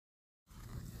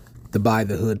The By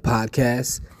the Hood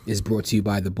podcast is brought to you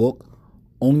by the book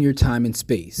Own Your Time and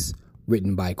Space,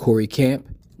 written by Corey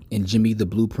Camp and Jimmy the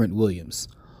Blueprint Williams.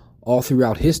 All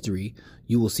throughout history,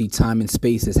 you will see time and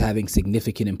space as having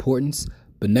significant importance,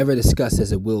 but never discussed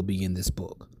as it will be in this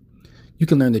book. You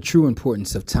can learn the true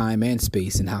importance of time and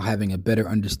space and how having a better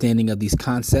understanding of these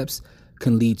concepts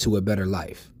can lead to a better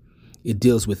life. It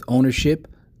deals with ownership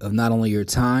of not only your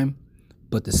time,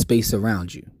 but the space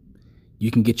around you. You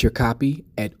can get your copy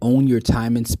at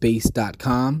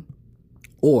ownyourtimeandspace.com,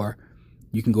 or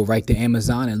you can go right to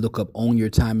Amazon and look up Own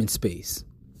Your Time and Space.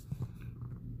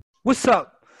 What's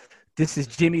up? This is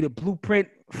Jimmy the Blueprint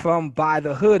from By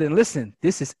the Hood. And listen,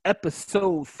 this is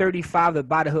episode 35 of the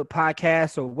By the Hood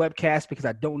podcast or webcast because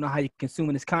I don't know how you're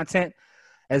consuming this content.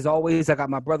 As always, I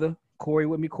got my brother Corey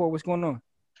with me. Corey, what's going on?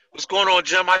 What's going on,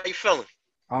 Jim? How you feeling?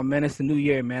 Oh, man, it's the new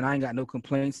year, man. I ain't got no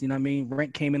complaints. You know what I mean?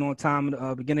 Rent came in on time at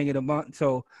the beginning of the month,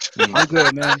 so I'm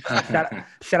good, man.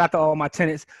 Shout out to all my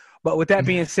tenants. But with that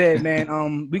being said, man,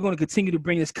 we're going to continue to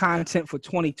bring this content for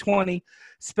 2020.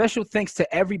 Special thanks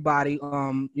to everybody,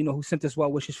 who sent us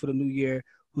well wishes for the new year,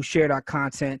 who shared our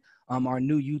content, our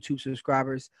new YouTube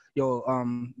subscribers.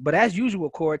 But as usual,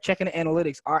 Corey, checking the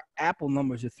analytics, our Apple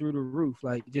numbers are through the roof.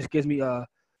 Like, it just gives me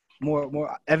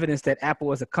more evidence that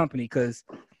Apple is a company because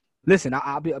 – listen,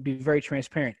 I'll be very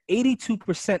transparent.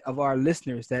 82% of our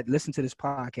listeners that listen to this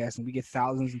podcast, and we get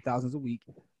thousands and thousands a week,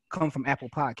 come from Apple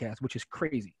Podcasts, which is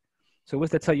crazy. So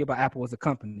what's that tell you about Apple as a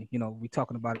company? You know, we're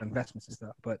talking about investments and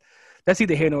stuff, but that's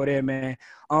either here nor there, man.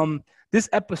 This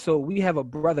episode, we have a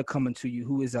brother coming to you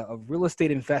who is a real estate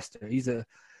investor. He's a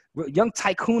young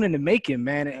tycoon in the making,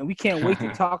 man, and we can't wait to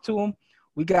talk to him.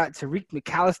 We got Tarik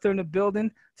McAllister in the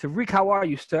building. Tarik, how are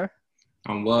you, sir?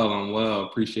 I'm well.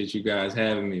 Appreciate you guys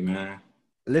having me, man.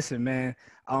 Listen, man,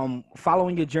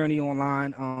 following your journey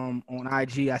online on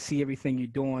IG, I see everything you're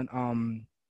doing.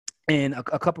 And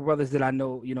a couple brothers that I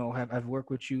know, have worked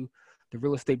with you. The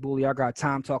Real Estate Bully, our guy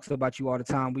Tom talks about you all the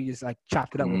time. We just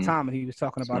chopped it up with Tom, and he was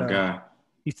talking about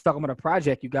he's talking about a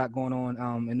project you got going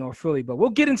on in North Philly. But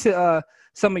we'll get into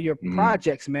some of your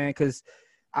projects, man, because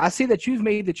I see that you've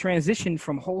made the transition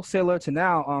from wholesaler to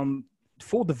now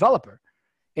full developer.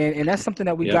 And that's something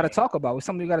that we got to talk about. It's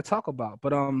something we got to talk about.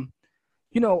 But,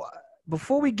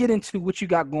 before we get into what you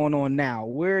got going on now,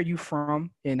 where are you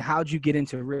from and how'd you get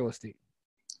into real estate?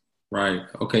 Right.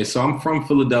 Okay. So I'm from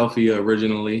Philadelphia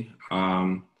originally.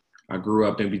 I grew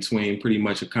up in between pretty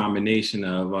much a combination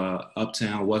of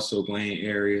uptown West Oak Lane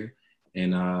area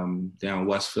and down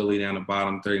West Philly, down the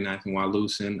bottom, 39th and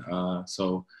Wyalusing.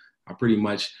 So I pretty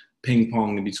much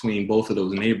ping-pong in between both of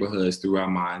those neighborhoods throughout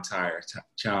my entire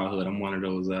childhood. I'm one of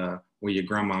those where your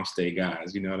grandma stay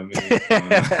guys, you know what I mean?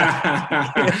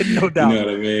 No doubt. You know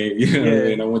what I mean? You know what I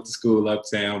mean? I went to school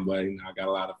uptown, but I got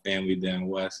a lot of family down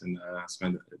west, and I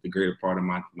spent the greater part of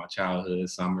my childhood,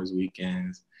 summers,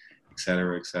 weekends, et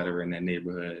cetera, in that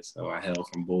neighborhood. So I hail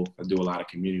from both. I do a lot of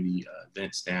community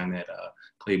events down at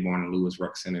Claiborne and Lewis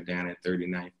Rec Center down at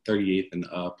 38th and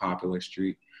Popular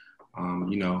Street,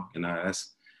 and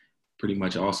that's pretty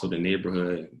much also the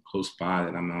neighborhood close by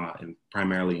that I'm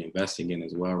primarily investing in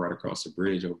as well, right across the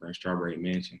bridge over in Strawberry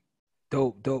Mansion.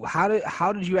 Dope.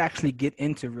 How did you actually get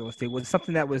into real estate? Was it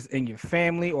something that was in your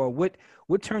family, or what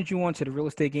turned you on to the real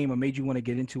estate game or made you want to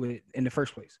get into it in the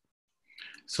first place?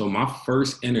 So my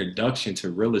first introduction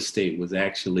to real estate was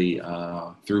actually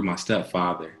through my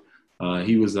stepfather.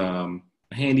 He was a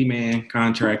handyman,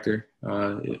 contractor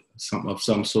of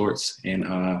some sorts,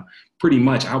 and pretty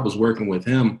much I was working with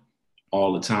him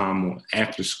all the time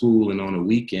after school and on the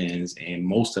weekends and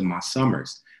most of my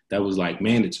summers. That was like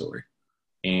mandatory.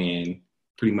 And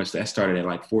pretty much that started at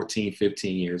like 14,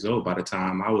 15 years old. By the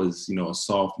time I was, a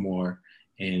sophomore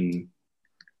in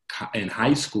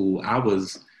high school, I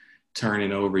was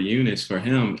turning over units for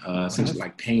him, essentially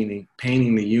like painting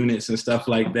the units and stuff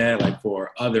like that, like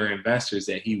for other investors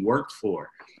that he worked for.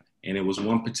 And it was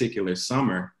one particular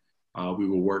summer, we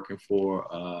were working for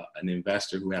an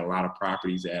investor who had a lot of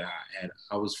properties that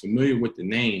I was familiar with the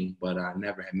name, but I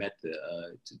never had met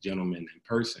the gentleman in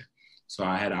person. So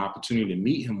I had an opportunity to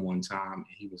meet him one time, and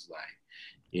he was like,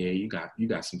 "Yeah, you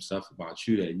got some stuff about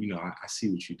you that I see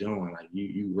what you're doing. Like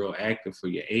you real active for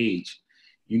your age.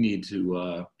 You need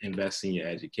to invest in your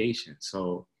education."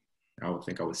 So I would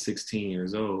think I was 16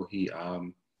 years old. He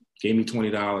gave me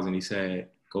 $20 and he said,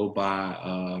 "Go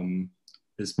buy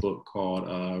this book called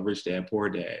Rich Dad Poor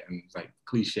Dad," and it's like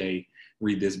cliche,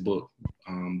 read this book.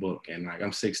 And like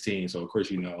I'm 16, so of course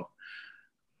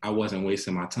I wasn't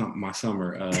wasting my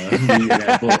summer reading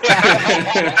that book.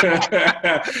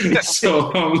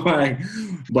 So I'm like,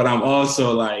 but I'm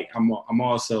also like I'm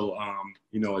also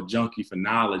a junkie for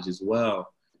knowledge as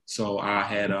well. So I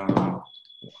had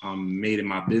made it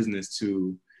my business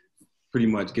to pretty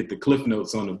much get the cliff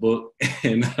notes on the book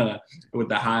and with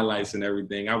the highlights and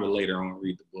everything. I would later on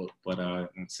read the book, but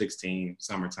in 16,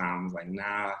 summertime, I was like,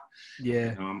 nah.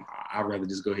 Yeah. I'd rather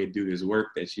just go ahead and do this work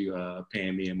that you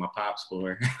paying me and my pops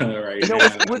for right You know,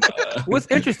 now. what's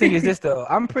interesting is this, though.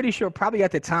 I'm pretty sure probably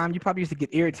at the time you probably used to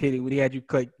get irritated when he had you,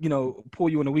 like, you know, pull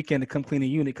you on the weekend to come clean a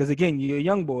unit. Because, again, you're a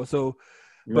young boy. So,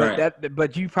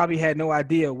 but you probably had no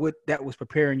idea what that was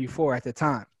preparing you for at the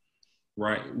time.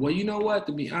 Right. Well, you know what?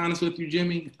 To be honest with you,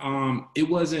 Jimmy, it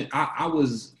wasn't. I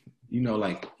was,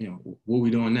 like, what we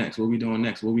doing next? What we doing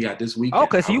next? What we got this weekend?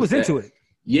 Okay, so you was into it.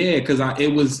 Yeah, because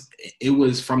it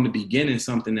was from the beginning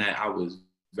something that I was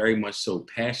very much so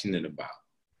passionate about.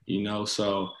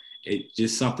 So it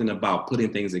just something about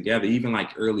putting things together. Even like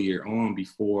earlier on,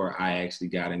 before I actually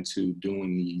got into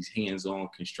doing these hands-on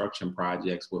construction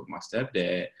projects with my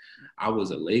stepdad, I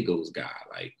was a Legos guy.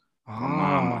 Like, my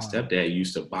mom, my stepdad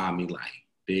used to buy me like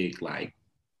big, like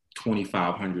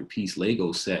 2,500 piece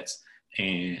Lego sets.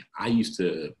 And I used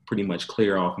to pretty much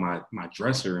clear off my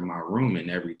dresser in my room.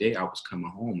 And every day I was coming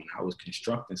home and I was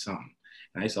constructing something.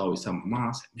 And I used to always tell my mom,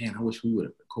 I said, man, I wish we would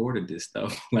have recorded this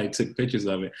stuff, like took pictures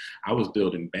of it. I was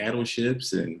building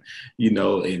battleships and,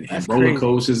 and roller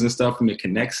coasters and stuff from the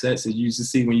Connect sets that you used to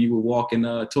see when you would walk in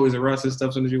Toys R Us and stuff.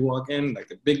 As soon as you walk in, like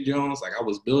the Big Jones, like I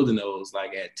was building those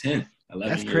like at 10,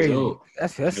 11 years old.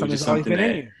 That's something that's always been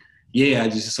in you. Yeah,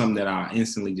 just something that I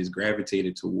instantly just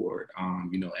gravitated toward,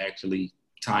 actually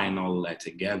tying all of that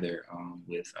together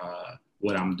with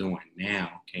what I'm doing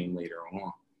now came later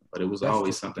on. But it was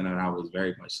always something that I was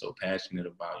very much so passionate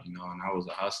about, and I was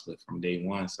a hustler from day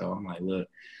one. So I'm like, look,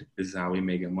 this is how we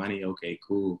making money. Okay,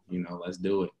 cool. Let's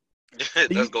do it.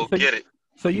 Let's go get it.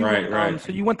 So you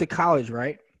So you went to college,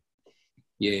 right?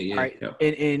 Yeah. Right. Yep.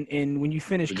 And when you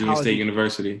finished Virginia college, State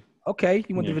University. Okay,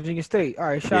 you went to Virginia State. All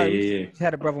right, shout out. Yeah. We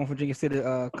had a brother on Virginia State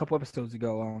a couple episodes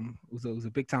ago. It was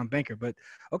a big time banker, but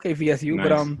okay, VSU. Nice.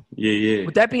 But yeah.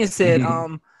 With that being said,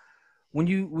 when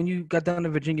you got down to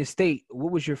Virginia State,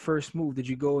 what was your first move? Did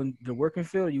you go in the working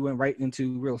field, or you went right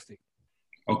into real estate?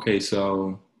 Okay,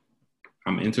 so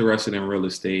I'm interested in real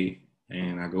estate,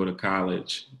 and I go to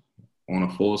college on a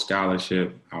full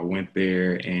scholarship. I went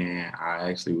there, and I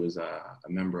actually was a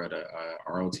member of the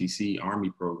ROTC Army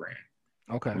program.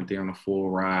 Okay. I went there on a full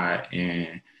ride,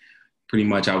 and pretty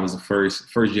much I was the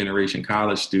first generation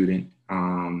college student,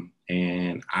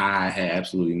 and I had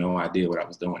absolutely no idea what I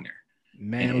was doing there.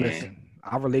 Man, listen,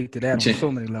 I relate to that on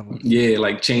so many levels. Yeah,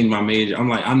 like changed my major. I'm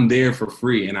like, I'm there for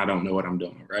free, and I don't know what I'm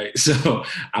doing, right? So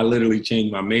I literally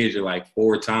changed my major like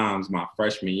 4 times my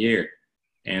freshman year,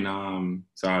 and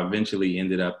so I eventually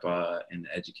ended up in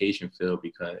the education field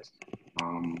because,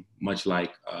 much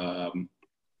like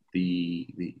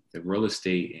the real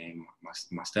estate and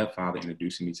my stepfather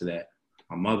introducing me to that.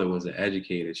 My mother was an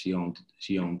educator. She owned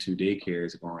 2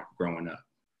 daycares growing up.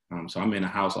 So I'm in a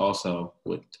house also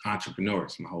with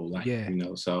entrepreneurs my whole life,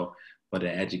 so, but the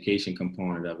education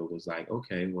component of it was like,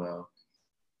 okay, well,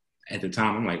 at the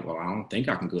time I'm like, well, I don't think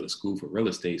I can go to school for real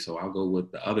estate. So I'll go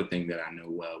with the other thing that I know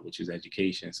well, which is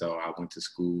education. So I went to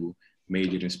school,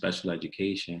 majored in special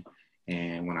education.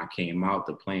 And when I came out,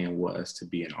 the plan was to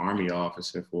be an Army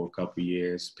officer for a couple of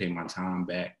years, pay my time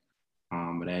back.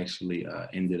 But I actually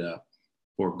ended up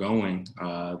foregoing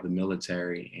the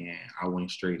military, and I went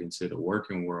straight into the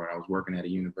working world. I was working at a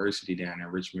university down in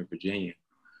Richmond, Virginia,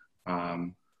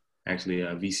 actually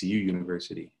VCU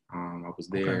University. I was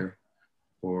there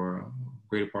for a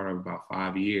greater part of about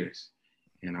 5 years,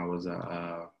 and I was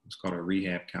it's called a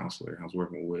rehab counselor. I was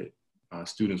working with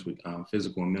students with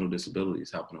physical and mental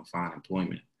disabilities, helping them find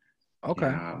employment. Okay.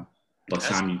 And, but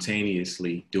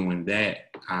simultaneously doing that,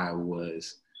 I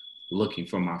was looking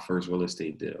for my first real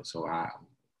estate deal. So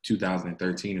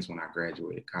 2013 is when I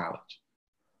graduated college.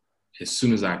 As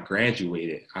soon as I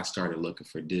graduated, I started looking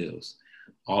for deals.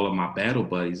 All of my battle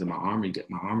buddies and my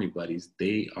army buddies,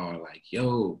 they are like,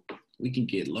 yo, we can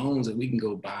get loans and we can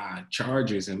go buy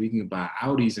Chargers and we can buy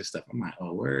Audis and stuff. I'm like,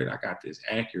 oh, word, I got this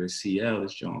Acura CL,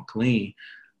 this joint clean.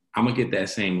 I'm going to get that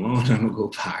same loan. I'm going to go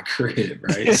buy a crib,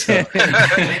 right?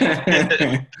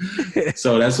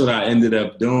 So that's what I ended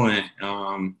up doing.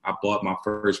 I bought my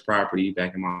first property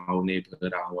back in my old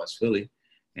neighborhood out in West Philly,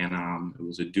 and it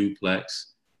was a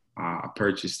duplex. I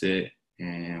purchased it,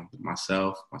 and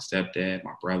myself, my stepdad,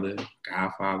 my brother,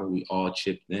 godfather, we all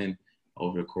chipped in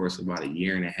over the course of about a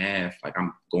year and a half. Like,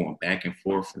 I'm going back and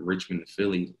forth from Richmond to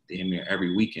Philly damn near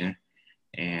every weekend,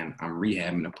 and I'm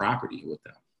rehabbing the property with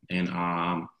them.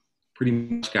 And pretty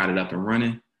much got it up and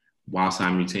running while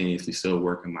simultaneously still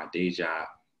working my day job.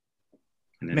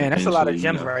 Man, that's a lot of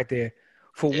gems right there.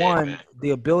 For Yeah, one, man.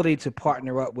 the ability to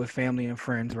partner up with family and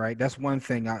friends, right? That's one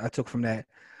thing I took from that.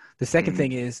 The second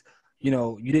thing is, you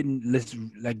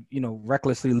didn't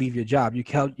recklessly leave your job. You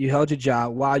held your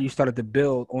job while you started to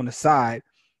build on the side.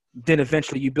 Then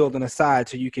eventually you build on the side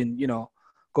so you can,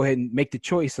 go ahead and make the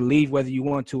choice to leave whether you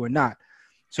want to or not.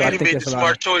 So I And he think made the there's a lot of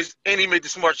smart choice. And he made the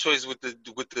smart choice with the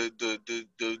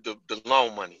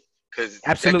loan money, because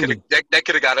absolutely, that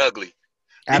could have got ugly.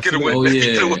 He could have went. absolutely, Oh He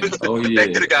could yeah. have. Oh That yeah.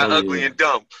 could have got Oh ugly yeah. and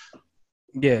dumb.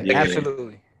 yeah, Yeah.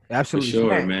 absolutely, For absolutely, sure,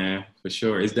 man. man. For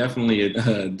sure. It's definitely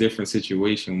a different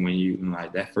situation when you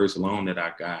like that first loan that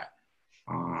I got.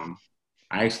 Um,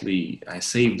 I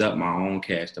saved up my own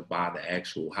cash to buy the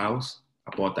actual house.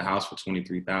 I bought the house for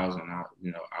 $23,000.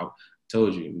 I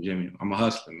told you, Jimmy, I'm a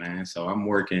hustler, man. So I'm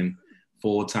working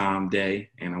full-time day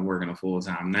and I'm working a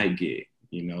full-time night gig.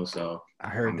 So I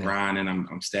heard I'm that. grinding.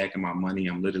 I'm stacking my money.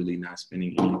 I'm literally not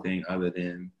spending anything other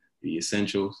than the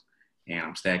essentials, and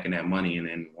I'm stacking that money. And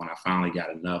then when I finally got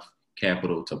enough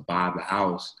capital to buy the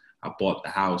house, I bought the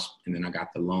house, and then I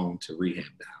got the loan to rehab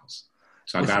the house.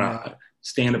 So I Listen, got man. a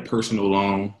standard personal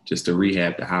loan just to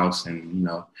rehab the house, and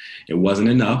it wasn't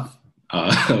enough,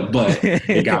 but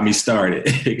it got me started.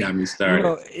 It got me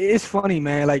started. It's funny,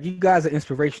 man. Like, you guys are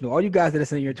inspirational. All you guys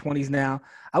that are in your 20s now.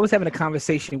 I was having a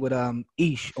conversation with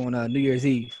Ish on New Year's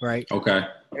Eve, right? Okay,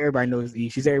 Everybody knows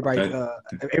Ish. She's everybody's that,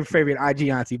 every favorite IG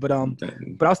auntie. But I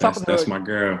was talking to her. that's my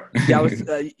girl.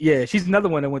 Yeah, she's another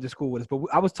one that went to school with us. But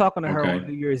I was talking to her on Okay,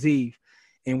 New Year's Eve,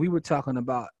 and we were talking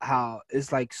about how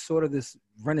it's like sort of this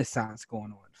renaissance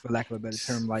going on, for lack of a better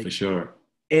term. Like, for sure.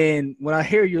 and when I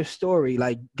hear your story,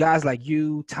 like guys like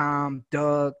you, Tom,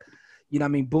 Doug,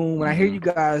 Boom. When I hear you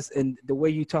guys and the way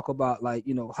you talk about, like,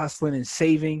 hustling and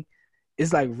saving,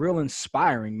 it's like real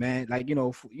inspiring, man. Like, I'm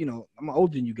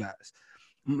older than you guys.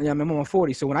 I'm on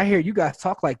 40. So when I hear you guys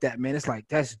talk like that, man, it's like,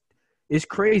 it's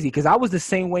crazy. Cause I was the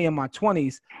same way in my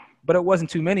 20s, but it wasn't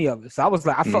too many of us. I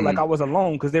felt like I was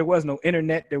alone because there was no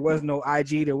internet, there was no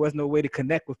IG, there was no way to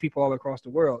connect with people all across the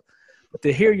world. But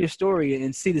to hear your story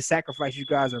and see the sacrifice you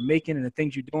guys are making and the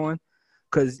things you're doing,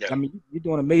 because, Yeah. you're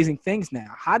doing amazing things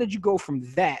now. How did you go from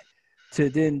that to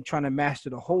then trying to master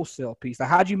the wholesale piece? Like,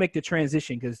 how did you make the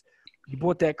transition? Because you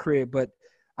bought that crib, but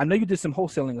I know you did some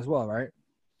wholesaling as well, right?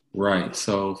 Right.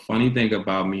 So funny thing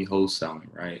about me wholesaling,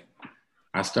 right?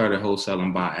 I started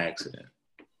wholesaling by accident.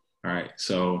 All right.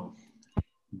 So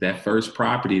that first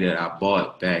property that I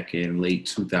bought back in late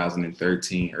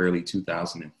 2013, early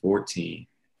 2014,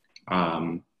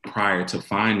 prior to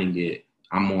finding it,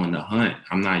 I'm on the hunt.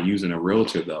 I'm not using a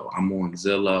realtor though. I'm on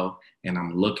Zillow and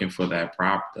I'm looking for that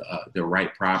the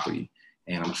right property,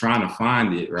 and I'm trying to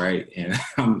find it, right? And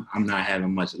I'm not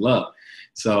having much luck.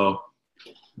 So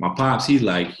my pops, he's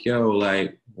like, yo,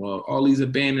 like, well, all these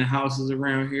abandoned houses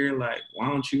around here, like, why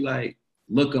don't you like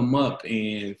look them up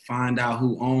and find out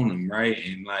who own them, right?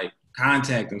 And like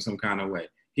contact them some kind of way.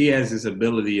 He has this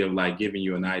ability of like giving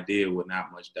you an idea with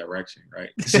not much direction, right?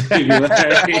 So he'd be like,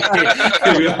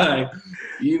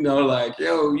 like,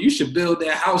 yo, you should build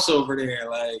that house over there.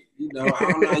 Like, I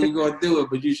don't know how you're going to do it,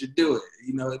 but you should do it.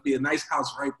 It'd be a nice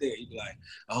house right there. You'd be like,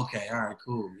 okay, all right,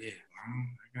 cool. Yeah,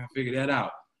 I got to figure that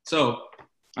out. So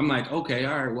I'm like, okay,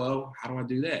 all right, well, how do I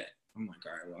do that? I'm like,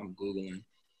 all right, well, I'm Googling.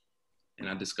 And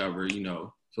I discover,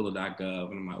 Phila.gov.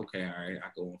 And I'm like, okay, all right. I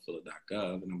go on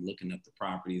Phila.gov and I'm looking up the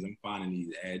properties. I'm finding these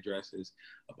addresses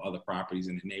of other properties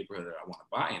in the neighborhood that I want to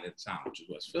buy in at the time, which is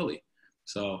West Philly.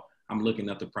 So I'm looking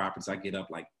up the properties. I get up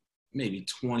like maybe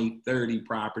 20, 30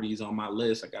 properties on my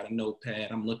list. I got a notepad.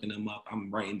 I'm looking them up.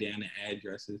 I'm writing down the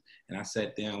addresses. And I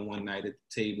sat down one night at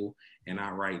the table and I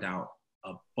write out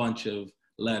a bunch of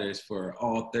letters for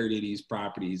all 30 of these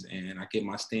properties. And I get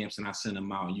my stamps and I send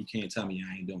them out. And you can't tell me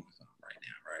I ain't doing something right now,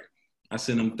 right? I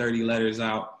send them 30 letters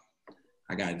out.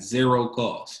 I got 0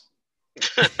 calls.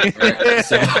 Right?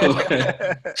 So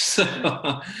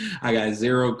I got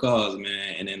 0 calls,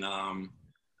 man. And then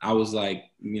I was like,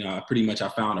 I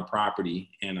found a property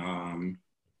and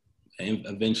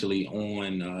eventually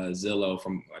on Zillow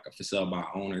from like a for sale by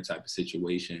owner type of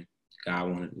situation.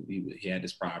 Guy he had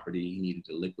this property. He needed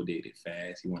to liquidate it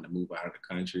fast. He wanted to move out of the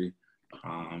country.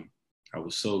 I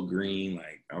was so green.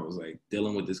 Like, I was like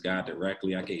dealing with this guy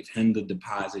directly. I gave him the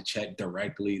deposit check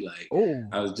directly. Like, Oh.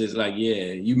 I was just like,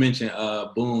 yeah, you mentioned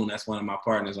Boone. That's one of my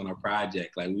partners on our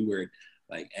project. Like, we were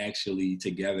like actually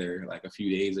together like a few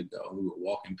days ago. We were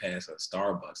walking past a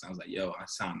Starbucks. And I was like, yo, I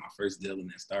signed my first deal in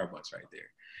that Starbucks right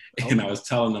there. And I was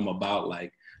telling them about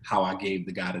like how I gave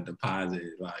the guy the deposit,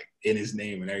 like in his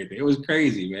name and everything. It was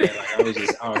crazy, man. Like, I was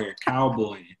just out here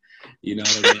cowboying. You know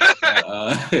what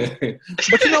I mean?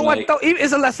 But you know what, though?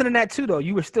 It's a lesson in that, too, though.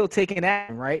 You were still taking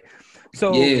action, right?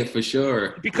 So yeah, for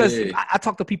sure. Because yeah. I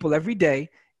talk to people every day,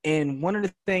 and one of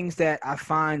the things that I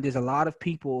find is a lot of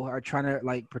people are trying to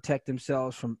like protect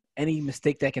themselves from any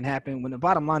mistake that can happen. When the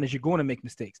bottom line is you're going to make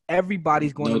mistakes.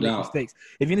 Everybody's going No to make doubt. mistakes.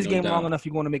 If you're in this No game long doubt. enough,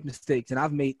 you're going to make mistakes. And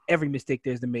I've made every mistake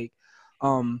there's to make.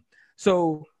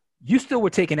 So you still were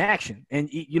taking action, and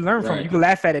you learn from it. Right. You can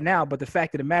laugh at it now, but the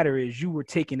fact of the matter is you were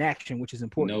taking action, which is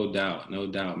important. No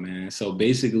doubt, man. So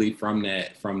basically from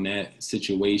that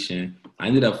situation, I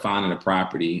ended up finding a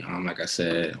property, like I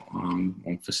said,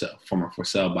 from a for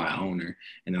sale by owner.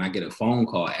 And then I get a phone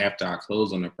call after I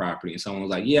close on the property, and someone was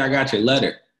like, yeah, I got your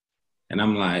letter. And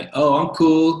I'm like, oh, I'm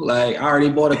cool. Like, I already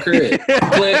bought a crib.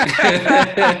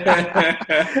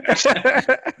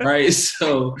 Right?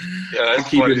 So Yeah, I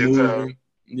keep it moving.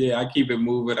 Yeah, I keep it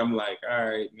moving. I'm like, all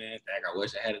right, man, I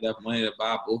wish I had enough money to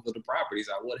buy both of the properties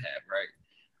I would have, right?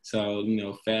 So,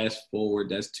 fast forward,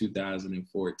 that's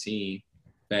 2014.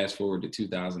 Fast forward to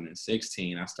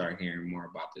 2016, I start hearing more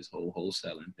about this whole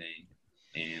wholesaling thing.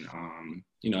 And,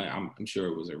 I'm sure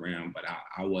it was around, but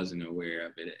I wasn't aware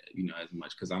of it, as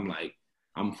much because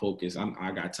I'm focused.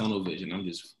 I got tunnel vision. I'm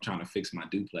just trying to fix my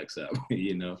duplex up,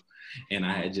 And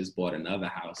I had just bought another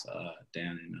house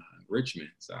down in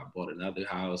Richmond. So I bought another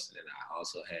house, and I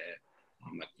also had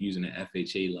using an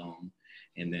FHA loan.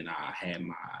 And then I had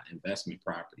my investment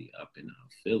property up in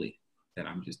Philly that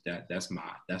I'm just that's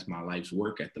my life's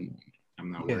work at the moment.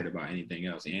 I'm not worried about anything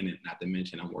else. And not to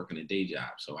mention I'm working a day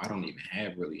job. So I don't even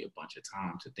have really a bunch of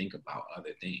time to think about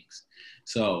other things.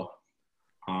 So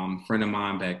friend of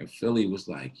mine back in Philly was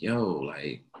like, yo,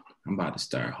 like I'm about to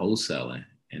start wholesaling.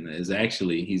 And he's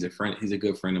a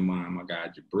good friend of mine, my guy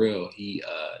Jabril. He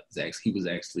was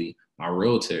actually my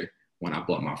realtor when I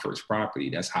bought my first property.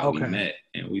 That's how we met,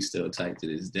 and we still tight to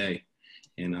this day.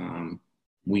 And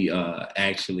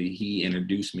he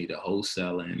introduced me to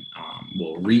wholesaling,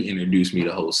 reintroduced me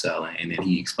to wholesaling, and then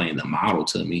he explained the model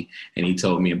to me, and he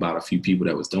told me about a few people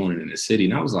that was doing it in the city,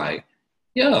 and I was like,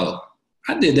 yo,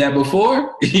 I did that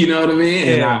before, you know what I mean?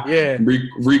 And I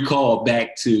recalled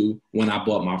back to when I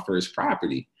bought my first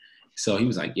property. So he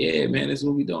was like, yeah, man, this is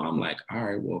what we doing. I'm like, all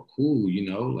right, well, cool.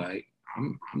 Like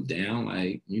I'm down.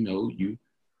 Like,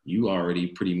 you already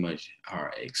pretty much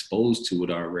are exposed to it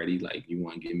already. Like, you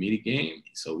want to give me the game.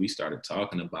 So we started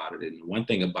talking about it. And one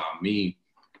thing about me,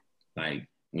 like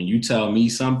when you tell me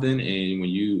something and when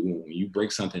you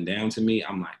break something down to me,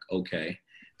 I'm like, okay.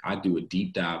 I do a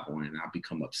deep dive on it and I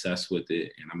become obsessed with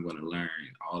it, and I'm going to learn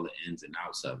all the ins and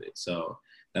outs of it. So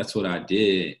that's what I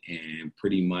did, and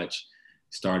pretty much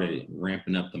started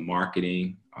ramping up the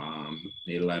marketing.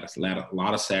 Made a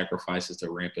lot of sacrifices to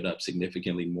ramp it up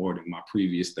significantly more than my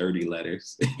previous 30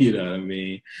 letters. You know what I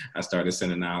mean? I started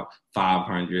sending out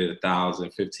 500,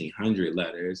 1,000, 1,500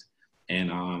 letters,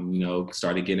 and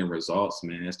started getting results,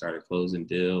 man. I started closing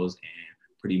deals,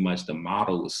 and pretty much the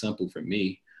model was simple for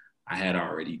me. I had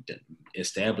already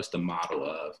established the model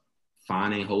of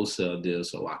finding wholesale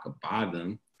deals so I could buy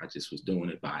them. I just was doing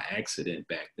it by accident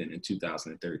back then in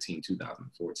 2013,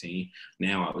 2014.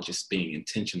 Now I was just being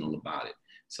intentional about it.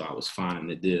 So I was finding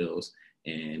the deals.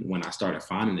 And when I started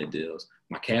finding the deals,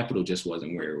 my capital just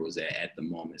wasn't where it was at the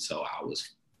moment. So I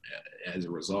was, as a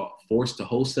result, forced to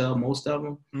wholesale most of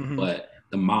them. Mm-hmm. But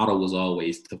the model was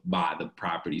always to buy the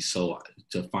property,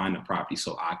 to find the property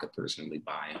so I could personally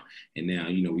buy them. And now,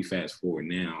 we fast forward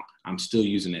now, I'm still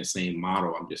using that same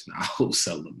model. I'm just not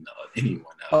wholesaling them to anyone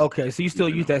else. Okay, so you still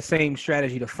use that same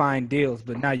strategy to find deals,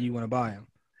 but now you want to buy them.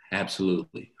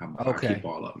 Absolutely. I keep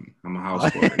all of them. I'm a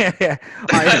house boy. That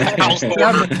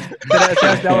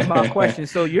was my question.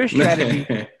 So your strategy,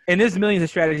 and there's millions of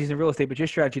strategies in real estate, but your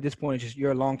strategy at this point is just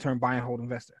you're a long-term buy and hold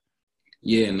investor.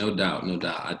 Yeah, no doubt.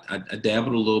 I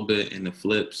dabbled a little bit in the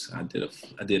flips. I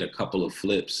did a couple of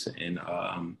flips in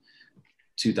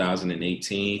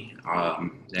 2018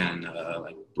 down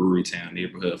like Brewerytown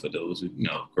neighborhood. For those who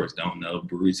of course don't know,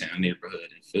 Brewerytown neighborhood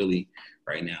in Philly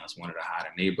right now is one of the hotter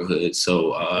neighborhoods.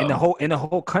 So in the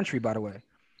whole country, by the way.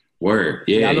 Word,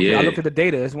 yeah. I looked at the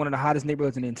data. It's one of the hottest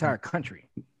neighborhoods in the entire country.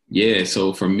 Yeah,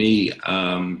 so for me,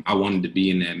 I wanted to be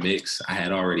in that mix. I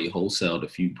had already wholesaled a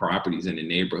few properties in the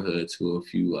neighborhood to a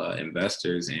few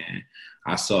investors, and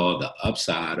I saw the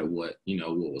upside of what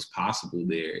was possible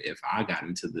there if I got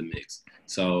into the mix.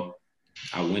 So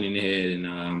I went in ahead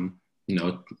and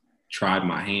tried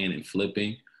my hand in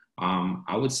flipping.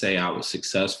 I would say I was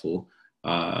successful,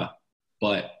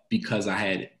 but because I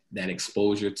had that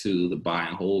exposure to the buy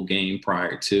and hold game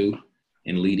prior to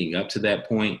and leading up to that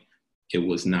point, it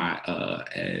was not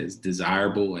as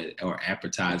desirable or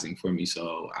appetizing for me.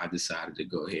 So I decided to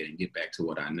go ahead and get back to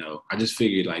what I know. I just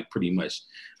figured like pretty much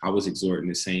I was exerting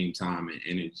the same time and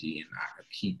energy and not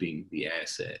keeping the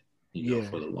asset,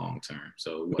 for the long term.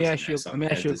 So let me ask you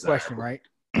a question, right?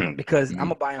 Because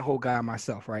I'm a buy and hold guy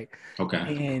myself, right?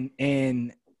 Okay.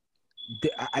 And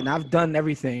I've done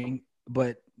everything,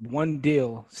 but one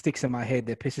deal sticks in my head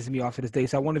that pisses me off to this day.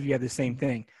 So I wonder if you have the same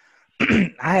thing.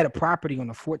 I had a property on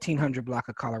the 1400 block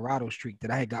of Colorado Street that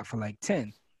I had got for like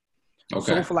 10.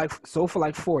 Okay. Sold for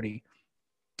like 40.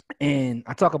 And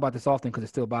I talk about this often because it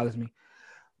still bothers me.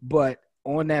 But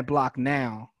on that block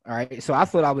now, all right. So I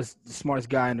thought I was the smartest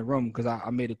guy in the room because I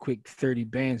made a quick 30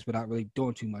 bands without really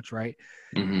doing too much, right?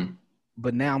 Mm-hmm.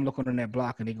 But now I'm looking on that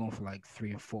block and they're going for like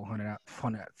 300 and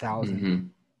 400,000. Mm-hmm.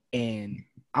 And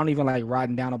I don't even like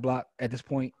riding down a block at this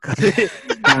point. But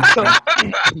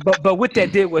what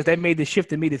that did was that made the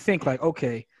shift in me to think like,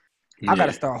 okay, I got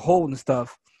to start holding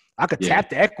stuff. I could tap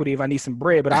the equity if I need some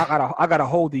bread, but I gotta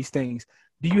hold these things.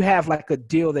 Do you have like a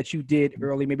deal that you did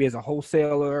early, maybe as a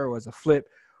wholesaler or as a flip,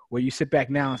 where you sit back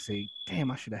now and say,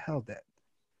 "Damn, I should have held that."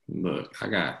 Look, I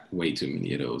got way too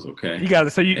many of those. Okay, you got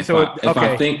it.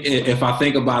 If I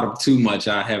think about them too much,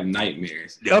 I have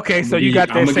nightmares. Okay, so you got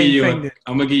that same thing.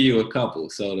 I'm gonna give you a couple.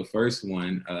 So the first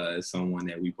one is someone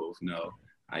that we both know,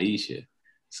 Aisha.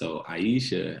 So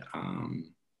Aisha,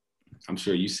 I'm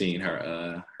sure you've seen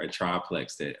her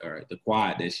triplex or the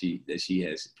quad that she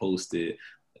has posted.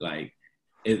 Like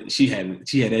she had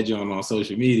that joint on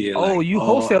social media. Oh, like, you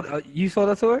wholesaled? You sold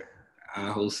that to her? I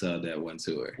wholesaled that one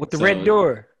to her with the red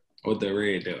door. With the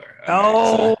red door.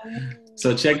 Oh.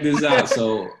 So check this out.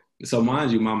 So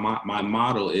mind you, my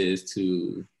model is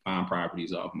to find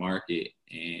properties off market,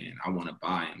 and I want to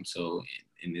buy them. So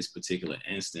in this particular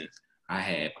instance, I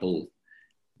had both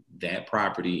that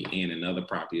property and another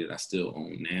property that I still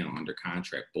own now under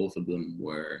contract. Both of them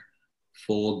were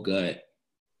full gut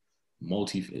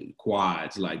multi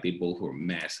quads. Like they both were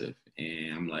massive.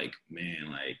 And I'm like,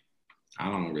 man, like I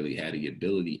don't really have the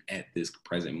ability at this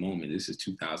present moment. This is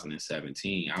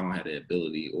 2017. I don't have the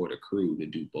ability or the crew to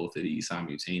do both of these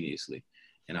simultaneously.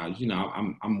 And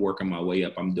I'm working my way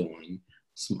up. I'm doing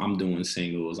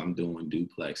singles, I'm doing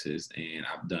duplexes, and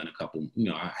I've done a couple,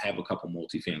 I have a couple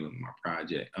multifamily in my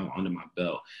project under my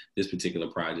belt. This particular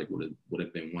project would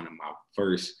have been one of my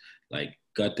first, like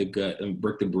gut to gut,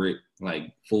 brick to brick,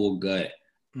 like full gut,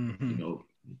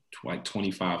 like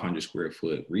 2,500 square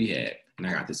foot rehab. And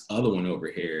I got this other one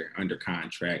over here under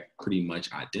contract, pretty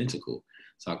much identical.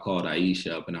 So I called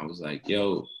Aisha up and I was like,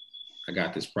 yo, I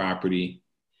got this property.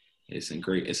 It's a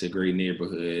great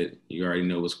neighborhood. You already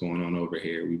know what's going on over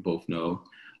here. We both know.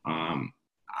 I'll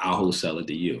wholesale it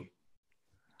to you.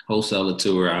 Wholesale it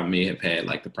to her. I may have had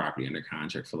like the property under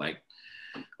contract for like,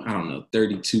 I don't know,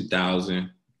 $32,000,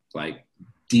 like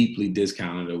deeply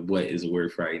discounted of what is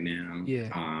worth right now. Yeah.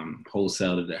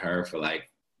 Wholesale it to her for like,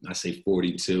 I say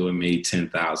 42 and made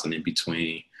 10,000 in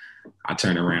between. I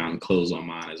turn around and close on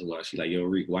mine as well. She's like, yo,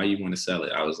 Reek, why you want to sell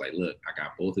it? I was like, look, I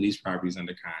got both of these properties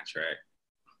under contract.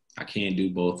 I can't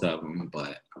do both of them,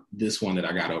 but this one that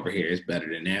I got over here is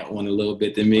better than that one a little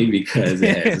bit than me because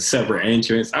it has a separate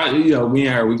entrance. Me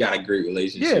and her, we got a great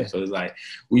relationship. Yeah. So it's like,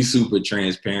 we super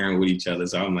transparent with each other.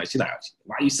 So I'm like, she's like,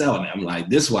 why are you selling it? I'm like,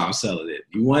 this is why I'm selling it.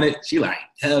 You want it? She like,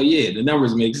 hell yeah, the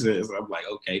numbers make sense. I'm like,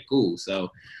 okay, cool.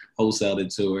 So wholesaled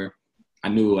it to her. I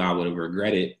knew I would have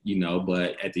regretted,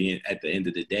 but at the end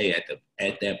of the day, at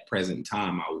that present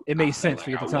time, it made sense for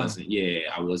you at the time.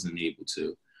 I wasn't able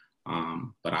to.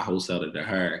 But I wholesaled it to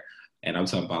her, and I'm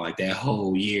talking about like that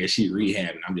whole year she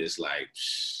rehabbing. I'm just like,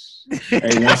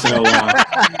 every once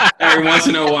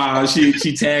in a while,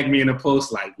 she tagged me in a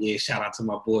post like, yeah, shout out to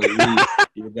my boy Lee,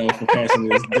 for passing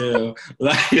this deal.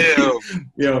 Like,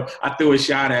 I threw a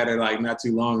shot at her like not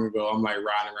too long ago. I'm like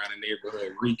riding around the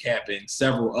neighborhood recapping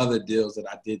several other deals that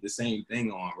I did the same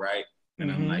thing on, right?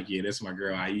 And I'm like, yeah, that's my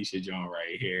girl Aisha John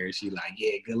right here. She like,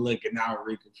 yeah, good looking out,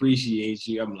 Rick, appreciate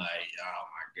you. I'm like,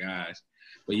 oh my gosh.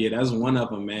 But yeah, that's one of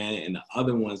them, man. And the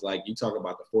other ones, like you talk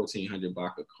about the 1400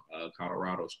 block of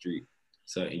Colorado Street.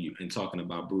 So, and talking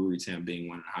about Brewery Town being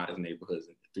one of the hottest neighborhoods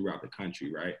throughout the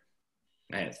country, right?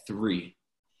 I had 3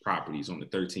 properties on the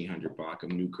 1300 block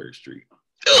of Newkirk Street.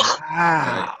 Wow.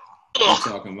 Right? I'm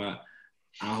talking about,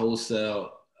 I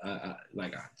wholesale, I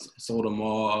sold them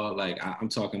all. Like I'm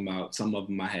talking about some of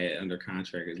them I had under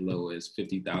contract as low as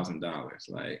 $50,000.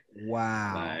 Like,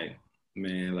 wow. Like,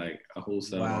 man, like a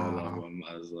wholesale all of them.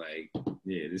 I was like,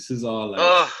 yeah, this is all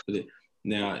like.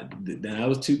 Now that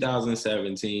was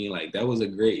 2017. Like that was a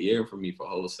great year for me for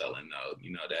wholesaling, though.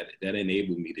 That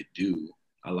enabled me to do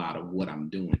a lot of what I'm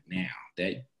doing now.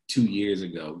 That 2 years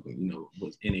ago,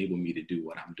 was enabled me to do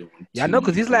what I'm doing. Yeah, I know,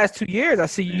 because these last 2 years, I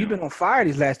see you've been on fire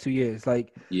these last 2 years.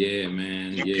 Like, yeah,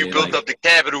 man. You built up the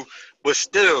capital, but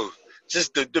still,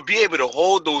 just to be able to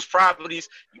hold those properties,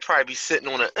 you probably be sitting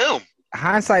on an M.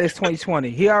 Hindsight is 2020.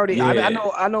 He already. I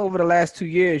know. Over the last 2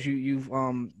 years, you've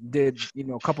did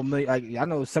a couple million. Like, I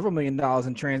know several $1 million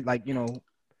in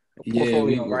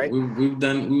portfolio, right? We've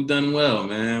done well,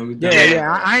 man. We've done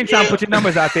I ain't trying to put your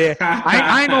numbers out there.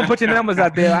 I ain't gonna put your numbers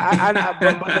out there.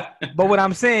 But what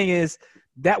I'm saying is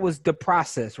that was the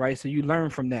process, right? So you learn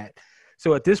from that.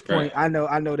 So at this point, right.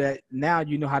 I know that now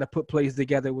you know how to put plays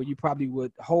together where you probably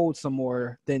would hold some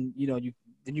more than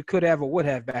you could have or would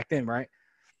have back then, right?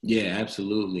 Yeah,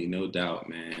 absolutely, no doubt,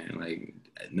 man. Like,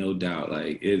 no doubt.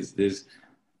 Like, it's this,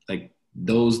 like,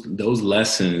 those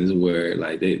lessons were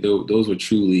like those were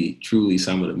truly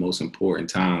some of the most important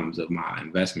times of my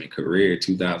investment career.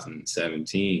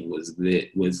 2017 was the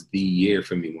year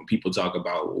for me. When people talk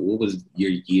about what was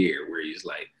your year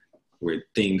where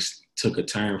things took a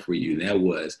turn for you, that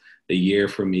was the year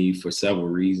for me for several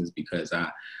reasons, because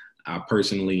I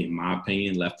personally, in my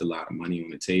opinion, left a lot of money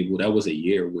on the table. That was a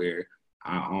year where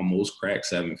I almost cracked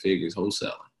 7 figures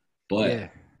wholesaling,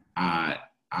 but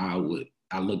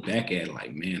I look back at it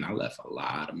like, man, I left a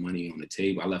lot of money on the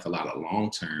table. I left a lot of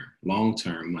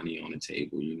long-term money on the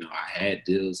table. I had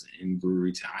deals in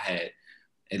Brewery Town. I had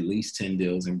at least 10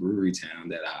 deals in Brewery Town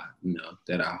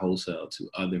that I wholesale to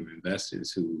other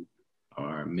investors who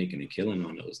are making a killing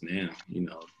on those now, and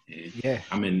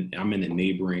I'm in the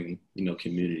neighboring,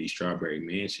 community, Strawberry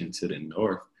Mansion, to the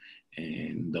north.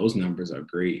 And those numbers are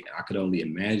great. I could only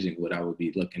imagine what I would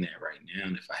be looking at right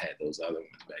now if I had those other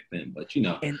ones back then. But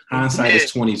hindsight is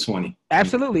 2020.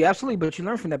 Absolutely. But you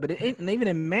learn from that. But even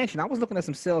in Mansion, I was looking at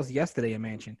some sales yesterday in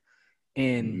Mansion,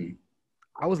 and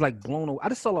I was like blown away. I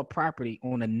just saw a property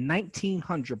on a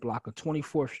 1900 block of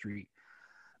 24th Street.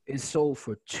 It sold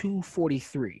for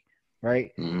 $243.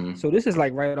 Right. Mm-hmm. So this is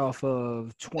like right off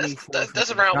of 24th.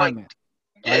 That's around Diamond,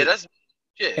 right? That's.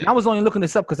 Yeah. And I was only looking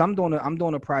this up because I'm doing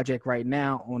a project right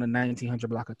now on a 1900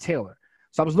 block of Taylor.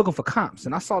 So I was looking for comps,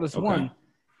 and I saw this one,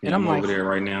 and I'm like, over there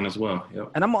right now as well.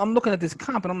 Yep. And I'm looking at this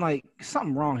comp, and I'm like,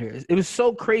 something wrong here. It was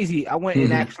so crazy. I went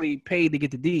and actually paid to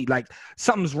get the deed. Like,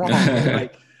 something's wrong.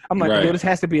 Like, I'm like, right. Yo, this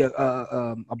has to be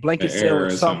a blanket sale or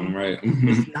something. Right.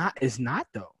 It's not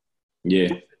though. Yeah.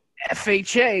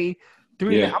 FHA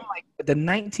 3. I'm like the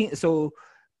 19. So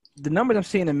the numbers I'm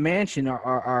seeing in Mansion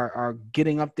are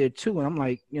getting up there too, and I'm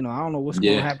like, I don't know what's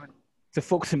going to happen to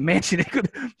folks in Mansion,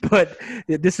 but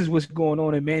this is what's going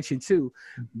on in Mansion too.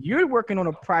 You're working on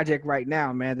a project right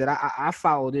now, man, that I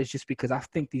follow this just because I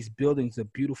think these buildings are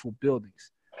beautiful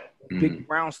buildings, big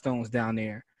brownstones down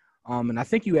there, and I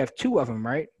think you have 2 of them,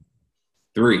 right?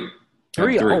 3.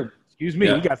 3. Oh, excuse me,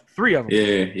 you got 3 of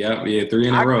them. Yeah, 3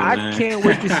 in a row. I can't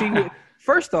wait to see.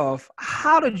 First off,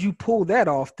 how did you pull that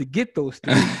off to get those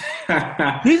 3?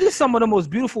 These are some of the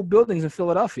most beautiful buildings in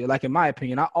Philadelphia, like, in my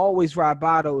opinion. I always ride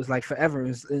by those like forever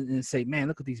and say, man,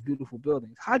 look at these beautiful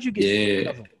buildings. How'd you get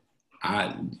of them?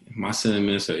 My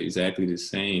sentiments are exactly the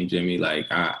same, Jimmy. Like,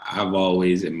 I've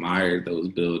always admired those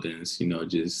buildings,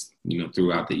 just,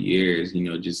 throughout the years,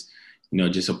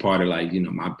 just a part of, like,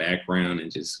 my background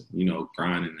and just,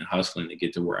 grinding and hustling to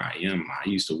get to where I am. I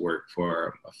used to work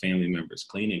for a family member's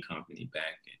cleaning company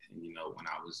back, when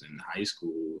I was in high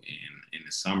school and in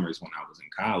the summers when I was in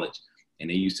college, and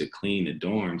they used to clean the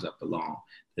dorms up along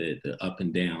the up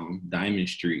and down Diamond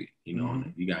Street.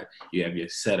 You have your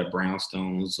set of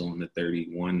brownstones on the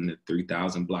 31 to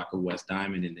 3000 block of West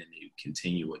Diamond, and then you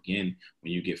continue again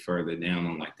when you get further down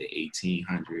on like the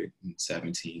 1800,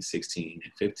 17, 16,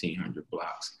 and 1500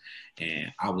 blocks. And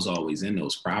I was always in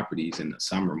those properties in the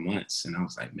summer months, and I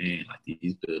was like, man, like,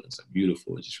 these buildings are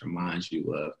beautiful. It just reminds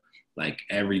you of like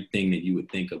everything that you would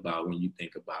think about when you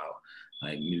think about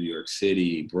like New York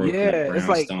City, Brooklyn,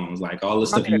 brownstones, like all the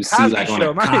stuff you see like on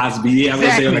a Cosby. Yeah, I was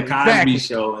saying on the Cosby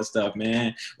show and stuff,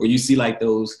 man. Where you see like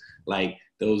those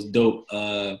dope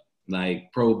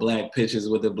like pro-black pictures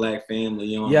with the black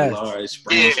family on the large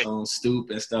brownstone stoop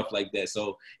and stuff like that.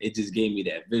 So it just gave me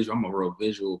that visual. I'm a real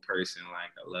visual person.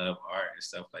 Like, I love art and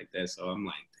stuff like that. So I'm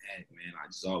like, dang, man, I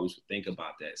just always would think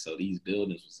about that. So these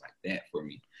buildings was like that for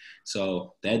me.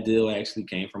 So that deal actually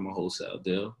came from a wholesale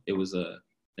deal. It was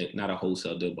not a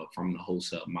wholesale deal, but from the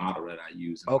wholesale model that I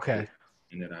use. And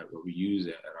that we use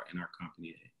in our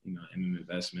company, MM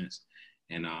Investments.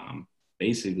 And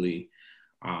basically,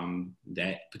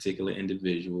 that particular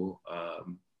individual,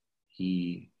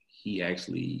 he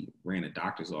actually ran a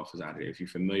doctor's office out of there. If you're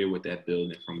familiar with that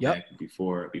building from back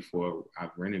before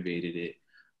I've renovated it,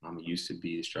 it used to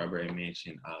be the Strawberry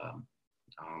Mansion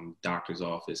doctor's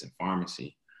office and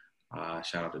pharmacy.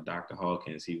 Shout out to Dr.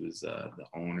 Hawkins. He was the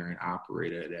owner and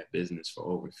operator of that business for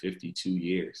over 52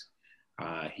 years.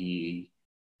 He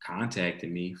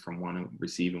contacted me from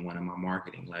receiving one of my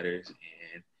marketing letters,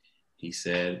 and he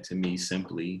said to me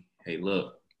simply, "Hey,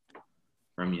 look,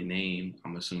 from your name,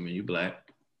 I'm assuming you Black."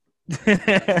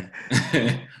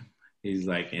 He's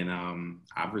like, and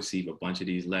I've received a bunch of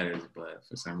these letters, but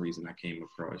for some reason I came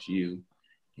across you,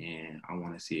 and I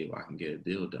want to see if I can get a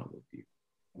deal done with you.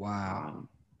 Wow.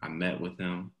 I met with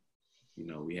him. You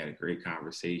know, we had a great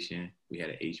conversation. We had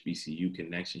an HBCU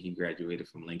connection. He graduated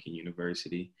from Lincoln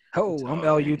University. Oh, I'm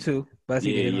LU too. But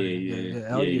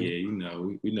Yeah. LU. You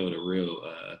know, we know the real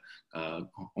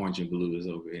orange and blue is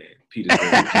over here,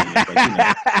 Petersburg,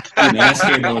 Virginia. But you know, that's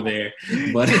here or there.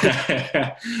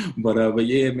 But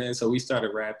yeah, man. So we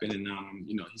started rapping, and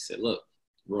you know, he said, "Look,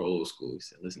 we're old school." He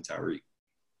said, "Listen, Tarik,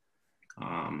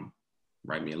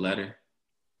 write me a letter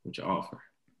with your offer."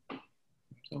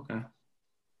 Okay.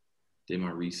 Did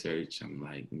my research. I'm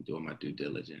doing my due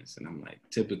diligence, and I'm like,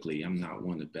 typically, I'm not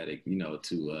one to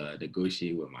to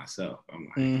negotiate with myself. I'm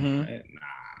like, nah.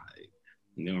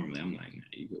 Normally, I'm like,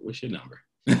 nah, what's your number?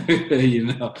 You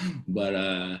know. But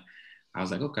I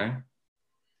was like, okay, I'm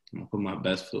gonna put my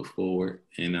best foot forward,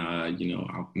 and you know,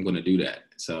 I'm gonna do that.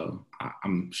 So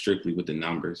I'm strictly with the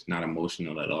numbers, not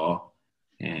emotional at all.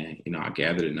 And you know, I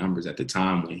gathered the numbers at the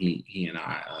time when he and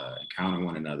I encountered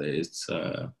one another. It's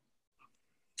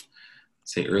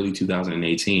say early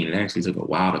 2018. It actually took a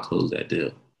while to close that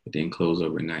deal. It didn't close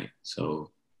overnight.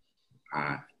 So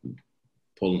I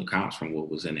pulling comps from what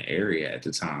was in the area at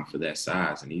the time for that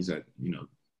size. And these are, you know,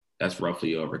 that's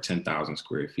roughly over 10,000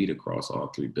 square feet across all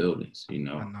three buildings, you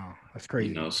know. I know. That's crazy.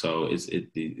 You know, so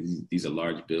these are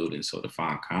large buildings. So to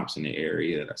find comps in the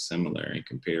area that are similar and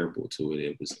comparable to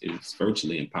it, it's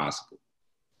virtually impossible.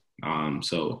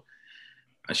 So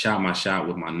I shot my shot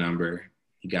with my number.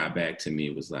 He got back to me.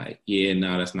 It was like, yeah,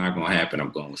 no, that's not going to happen. I'm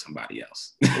going with somebody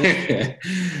else.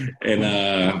 And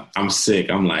I'm sick.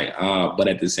 I'm like, but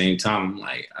at the same time, I'm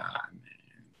like,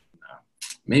 man, no.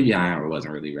 Maybe I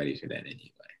wasn't really ready for that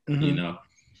anyway, you know?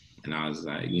 And I was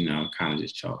like, you know, kind of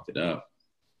just chalked it up.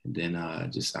 And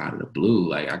then just out of the blue,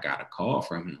 like I got a call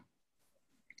from him.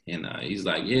 And he's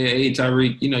like, yeah, hey,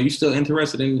 Tarik, you know, you still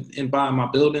interested in buying my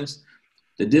buildings?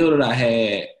 The deal that I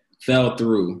had fell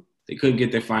through. They couldn't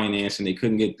get their financing. They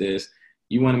couldn't get this.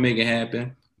 You want to make it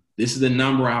happen? This is the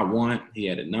number I want. He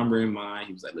had a number in mind.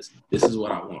 He was like, listen, this is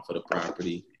what I want for the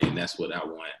property. And that's what I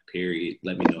want, period.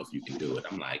 Let me know if you can do it.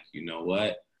 I'm like, you know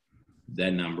what?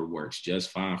 That number works just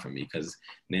fine for me. Because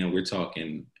now we're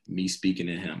talking me speaking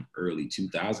to him early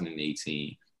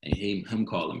 2018 and him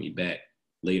calling me back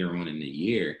later on in the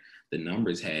year. The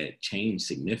numbers had changed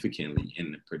significantly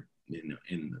in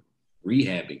the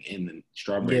rehabbing in the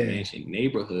Strawberry Mansion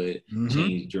neighborhood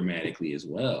changed dramatically as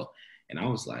well. And I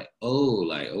was like, oh,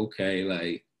 like, okay,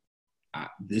 like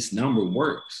this number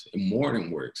works. It more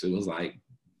than works. It was like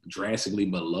drastically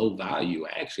below value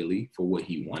actually for what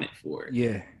he wanted for it.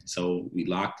 Yeah. So we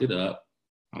locked it up.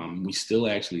 We still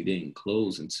actually didn't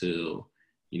close until,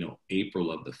 you know,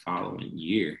 April of the following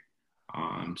year.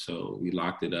 So we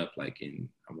locked it up like in,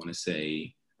 I want to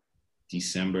say,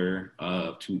 December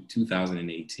of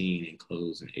 2018 and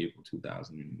closed in April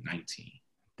 2019.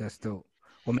 That's dope.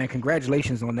 Well, man,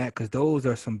 congratulations on that, because those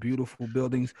are some beautiful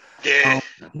buildings. Yeah.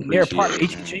 They're so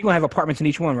you're gonna have apartments in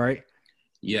each one, right?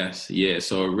 Yes. Yeah.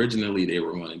 So originally they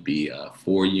were going to be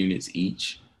 4 units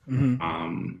each,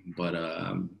 but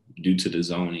due to the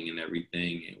zoning and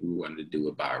everything, we wanted to do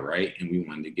it by right, and we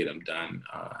wanted to get them done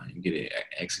and get it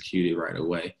executed right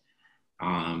away.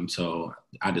 So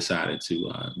I decided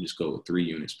to just go with 3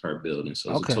 units per building.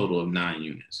 So it's a total of 9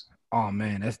 units. Oh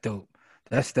man, that's dope.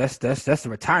 That's the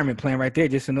retirement plan right there.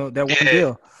 Just to know that one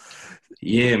deal.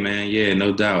 Yeah, man. Yeah,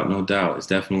 no doubt. It's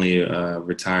definitely a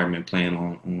retirement plan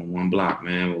on one block,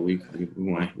 man. But we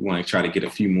want to try to get a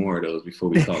few more of those before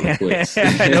we call it quits.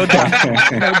 No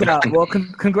doubt. Well,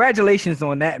 congratulations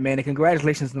on that, man, and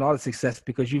congratulations on all the success,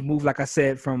 because you've moved, like I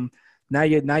said, from now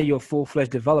you're a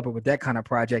full-fledged developer with that kind of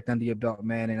project under your belt,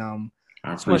 man. And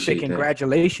I just want to say appreciate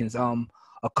congratulations.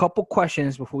 A couple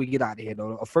questions before we get out of here,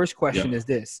 though. A first question is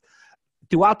this: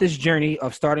 throughout this journey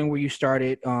of starting where you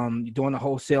started, doing the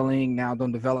wholesaling, now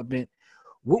doing development,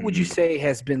 what would you say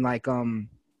has been like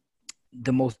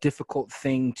the most difficult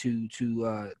thing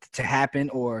to happen,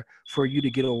 or for you to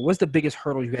get over? What's the biggest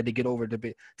hurdle you had to get over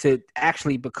to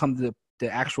actually become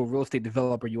the actual real estate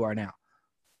developer you are now?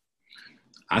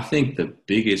 I think the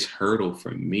biggest hurdle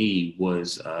for me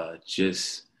was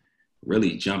just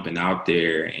really jumping out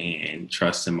there and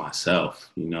trusting myself.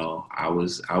 You know, I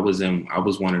was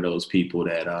one of those people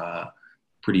that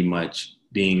pretty much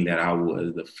being that I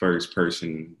was the first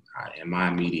person in my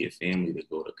immediate family to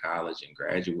go to college and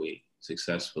graduate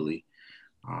successfully,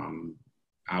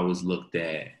 I was looked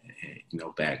at,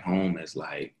 back home as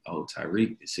like, oh,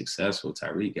 Tarik is successful.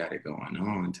 Tarik got it going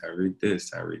on. Tarik this,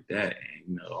 Tarik that.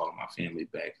 And, all of my family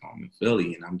back home in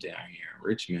Philly, and I'm down here in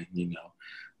Richmond,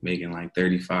 making like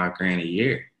 35 grand a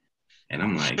year. And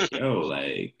I'm like, yo,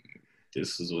 like,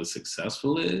 this is what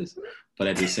successful is. But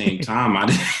at the same time, I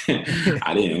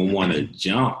didn't want to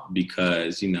jump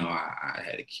because, I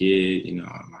had a kid,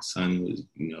 my son was,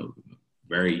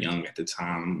 very young at the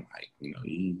time. Like,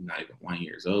 he's not even 1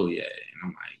 year old yet. And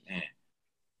I'm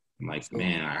like,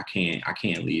 man, I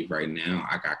can't leave right now.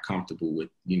 I got comfortable with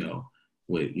the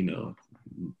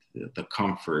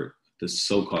comfort, the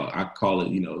so-called, I call it,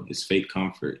 it's fake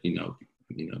comfort,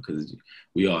 because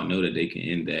we all know that they can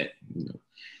end that,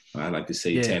 I like to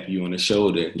say, tap you on the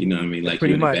shoulder, you know what I mean? Like,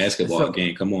 you're in a basketball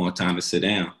game. Come on, time to sit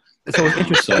down. So it's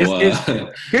interesting.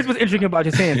 Here's what's interesting about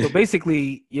your saying. So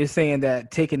basically, you're saying that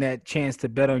taking that chance to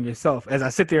bet on yourself. As I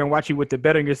sit there and watch you with the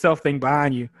bet on yourself thing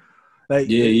behind you, like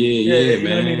yeah, you man.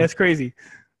 know what I mean? That's crazy.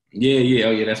 Yeah.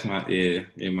 Oh yeah, that's my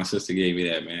my sister gave me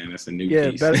that, man. That's a new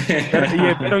piece.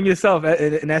 Bet on yourself,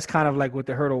 and that's kind of like what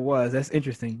the hurdle was. That's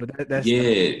interesting, but that's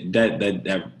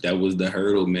that was the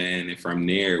hurdle, man. And from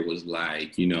there, it was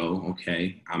like,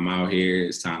 okay, I'm out here.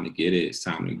 It's time to get it. It's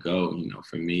time to go.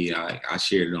 For me, I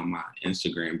shared it on my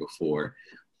Instagram before.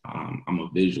 I'm a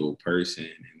visual person,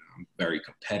 and I'm very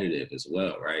competitive as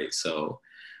well, right? So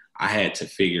I had to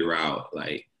figure out,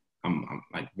 like, I'm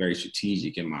like very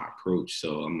strategic in my approach.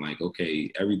 So I'm like,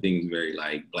 okay, everything's very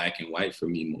like black and white for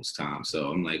me most times. So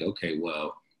I'm like, okay,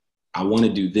 well, I want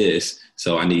to do this.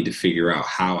 So I need to figure out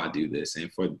how I do this.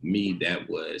 And for me, that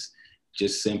was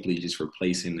just simply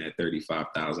replacing that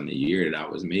 $35,000 a year that I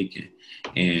was making.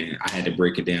 And I had to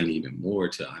break it down even more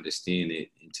to understand it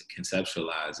and to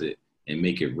conceptualize it and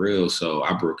make it real. So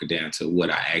I broke it down to what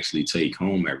I actually take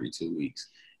home every 2 weeks.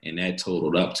 And that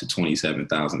totaled up to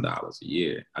 $27,000 a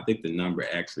year. I think the number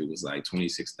actually was like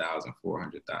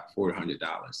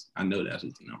 $26,400. I know that's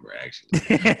what the number actually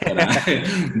is.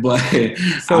 But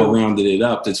I rounded it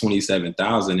up to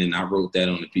 $27,000, and I wrote that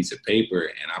on a piece of paper,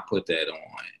 and I put that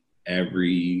on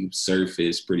every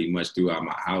surface pretty much throughout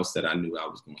my house that I knew I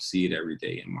was going to see it every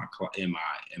day, in my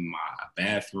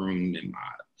bathroom, in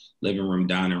my living room,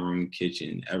 dining room,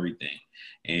 kitchen, everything.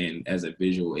 And as a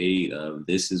visual aid of,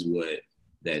 this is what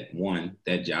that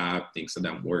job thinks that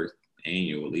I'm worth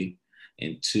annually.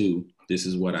 And 2, this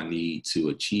is what I need to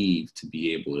achieve to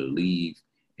be able to leave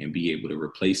and be able to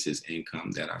replace this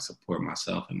income that I support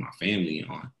myself and my family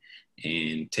on,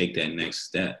 and take that next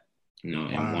step, Wow.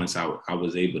 And once I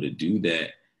was able to do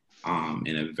that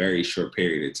in a very short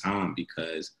period of time,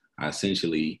 because I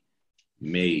essentially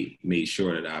made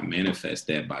sure that I manifest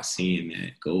that by seeing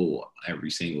that goal every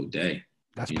single day.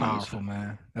 That's powerful,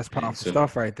 man. That's powerful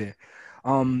stuff right there.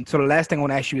 So the last thing I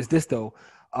want to ask you is this, though.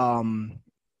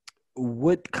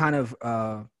 What kind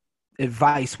of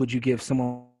advice would you give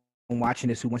someone watching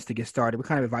this who wants to get started? What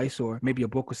kind of advice, or maybe a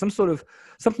book or something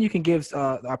you can give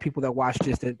our people that watch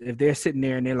this, that if they're sitting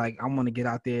there and they're like, I want to get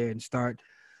out there and start.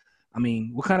 I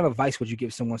mean, what kind of advice would you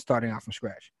give someone starting out from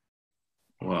scratch?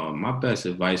 Well, my best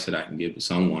advice that I can give to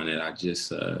someone that I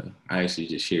actually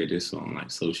just shared this on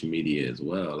like social media as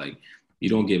well. Like, you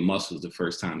don't get muscles the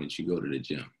first time that you go to the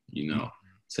gym,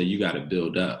 So you got to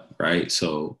build up, right?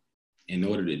 So in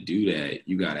order to do that,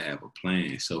 you got to have a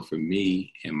plan. So for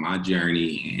me and my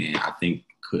journey, and I think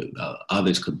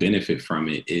others could benefit from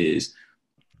it, is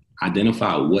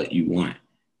identify what you want.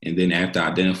 And then after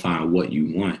identifying what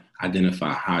you want,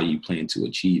 identify how you plan to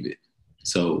achieve it.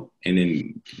 So, and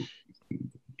then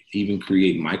even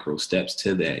create micro steps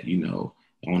to that,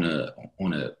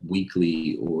 on a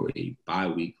weekly or a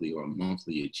bi-weekly or a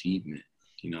monthly achievement,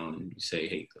 and you say,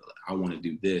 hey, I want to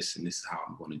do this, and this is how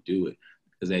I'm going to do it.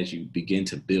 Because as you begin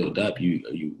to build up,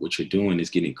 what you're doing is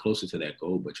getting closer to that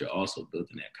goal, but you're also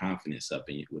building that confidence up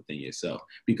within yourself,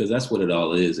 because that's what it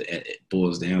all is. It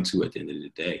boils down to at the end of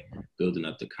the day, building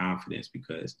up the confidence.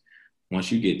 Because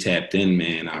once you get tapped in,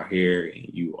 man, out here, and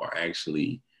you are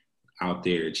actually out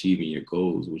there achieving your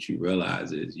goals, what you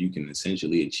realize is you can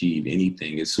essentially achieve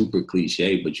anything. It's super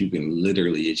cliche, but you can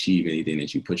literally achieve anything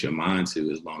that you put your mind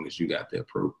to, as long as you got the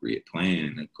appropriate plan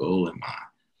and a goal in mind.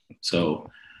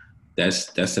 So that's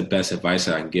the best advice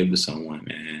that I can give to someone,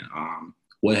 man.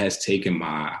 What has taken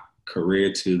my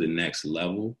career to the next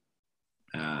level,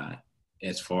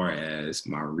 as far as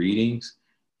my readings,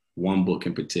 one book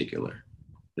in particular,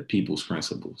 The People's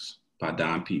Principles by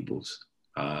Don Peoples.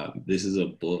 This is a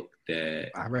book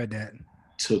that I read that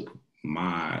took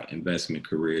my investment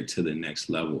career to the next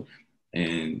level.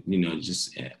 and,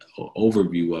 just an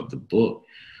overview of the book.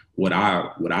 What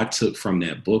I took from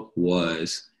that book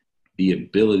was the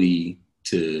ability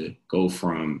to go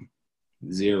from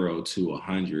 0 to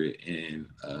 100 in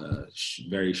a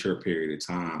very short period of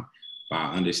time by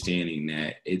understanding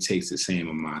that it takes the same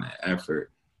amount of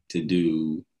effort to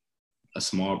do a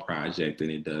small project than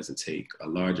it does to take a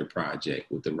larger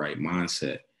project with the right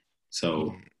mindset.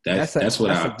 So that's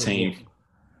what I obtained.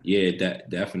 Yeah, that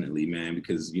definitely, man,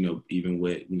 because, even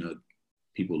with,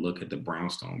 people look at the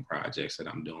brownstone projects that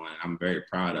I'm doing, I'm very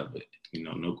proud of it.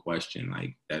 No question.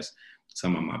 Like, that's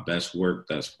some of my best work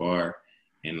thus far,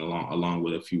 and along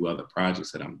with a few other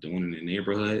projects that I'm doing in the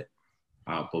neighborhood.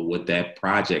 But what that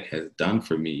project has done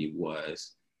for me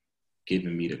was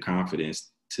giving me the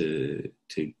confidence to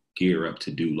gear up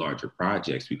to do larger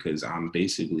projects, because I'm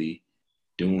basically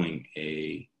doing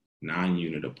a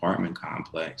 9-unit apartment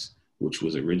complex, which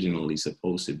was originally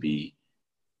supposed to be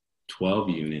 12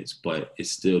 units, but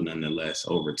it's still nonetheless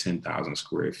over 10,000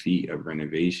 square feet of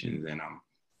renovations. And I'm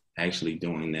actually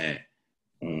doing that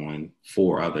on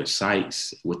 4 other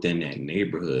sites within that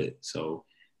neighborhood. So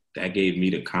that gave me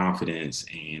the confidence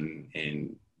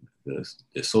and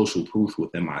the social proof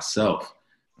within myself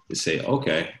to say,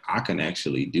 okay, I can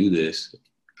actually do this.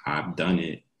 I've done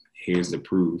it. Here's the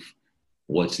proof.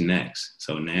 What's next?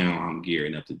 So now I'm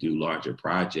gearing up to do larger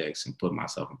projects and put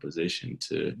myself in position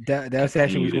to. That's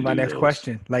actually my next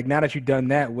question. Like, now that you've done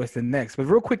that, what's the next? But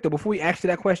real quick though, before we ask you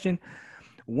that question,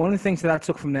 one of the things that I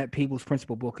took from that People's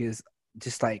Principle book is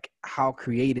just like how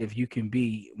creative you can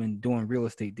be when doing real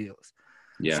estate deals.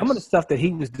 Yes. Some of the stuff that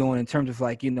he was doing in terms of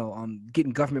like,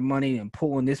 getting government money and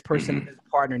pulling this person as a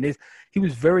partner and this, he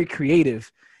was very creative,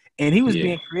 and he was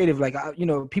being creative. Like,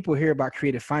 people hear about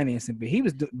creative financing, but he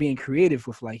was being creative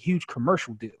with like huge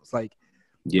commercial deals. Like,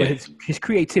 but his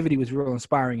creativity was real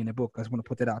inspiring in the book. I just want to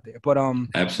put that out there. But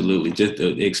absolutely, just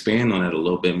to expand on that a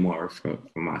little bit more for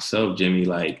myself, Jimmy.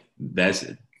 Like, that's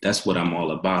what I'm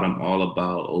all about. I'm all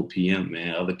about OPM,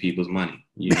 man. Other people's money,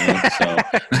 So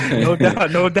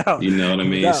no doubt. You know what I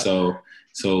mean?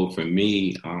 So for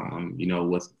me,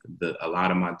 with a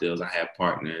lot of my deals, I have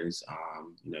partners.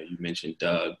 You mentioned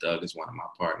Doug. Doug is one of my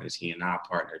partners. He and I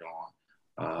partnered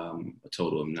on a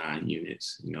total of 9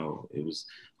 units. It was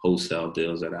wholesale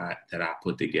deals that I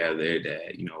put together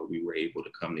that, we were able to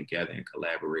come together and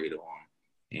collaborate on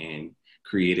and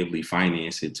creatively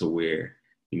finance it to where,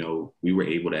 we were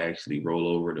able to actually roll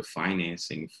over the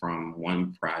financing from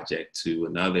one project to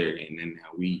another. And then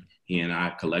now he and I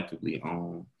collectively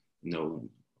own,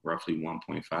 roughly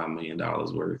 $1.5 million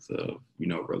worth of,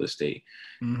 real estate.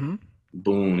 Mm-hmm.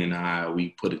 Boone and I,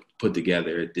 we put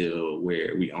together a deal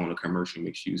where we own a commercial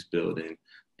mixed use building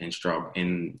in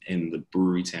the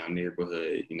Brewery Town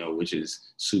neighborhood, which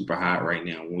is super hot right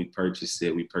now. When we purchased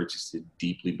it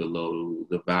deeply below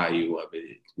the value of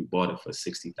it. We bought it for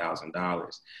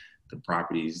 $60,000. The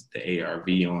property's the ARV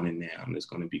on it now, and it's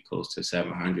going to be close to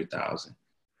 $700,000.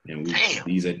 And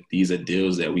these are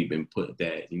deals that we've been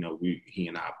he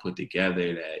and I put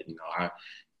together that,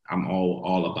 I'm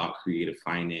all about creative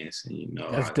finance. And,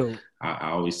 that's dope. I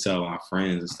always tell my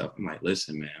friends and stuff, I'm like,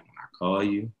 listen, man, when I call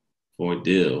you for a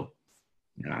deal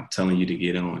and I'm telling you to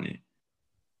get on it,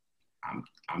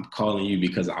 I'm calling you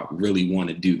because I really want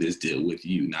to do this deal with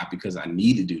you, not because I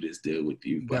need to do this deal with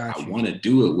you, but I want to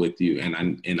do it with you.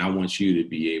 And I want you to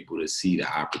be able to see the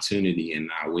opportunity and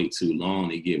not wait too long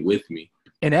to get with me.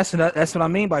 And that's what I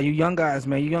mean by you young guys,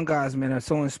 man. You young guys, man, are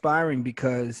so inspiring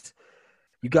because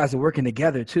you guys are working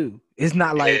together too. It's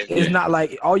not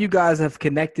like all you guys have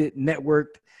connected,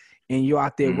 networked, and you're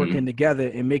out there working together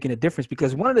and making a difference.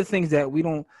 Because one of the things that we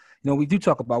don't, we do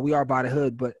talk about, we are by the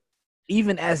hood, but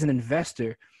even as an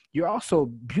investor, you're also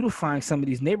beautifying some of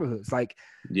these neighborhoods. Like,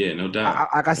 yeah, no doubt.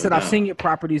 Like I said, I've seen your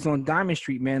properties on Diamond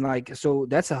Street, man. Like, so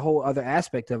that's a whole other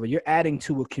aspect of it. You're adding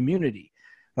to a community.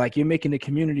 Like, you're making the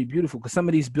community beautiful. Because some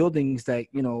of these buildings that,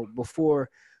 before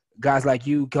guys like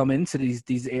you come into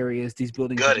these areas, these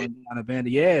buildings are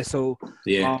abandoned. Yeah. So,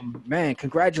 man,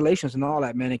 congratulations and all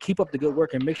that, man. And keep up the good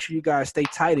work and make sure you guys stay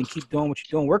tight and keep doing what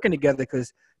you're doing, working together,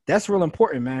 because that's real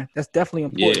important, man. That's definitely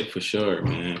important. Yeah, for sure,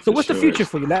 man. So what's the future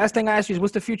for you? Last thing I asked you is,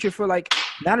 what's the future for, like,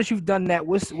 now that you've done that,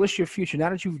 what's your future? Now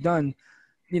that you've done,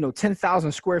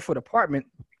 10,000 square foot apartment,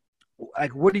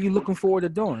 like, what are you looking forward to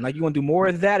doing? Like, you want to do more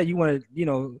of that, or you want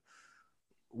to,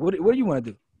 what do you want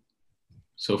to do?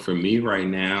 So for me right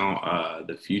now,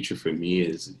 the future for me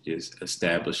is just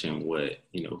establishing what,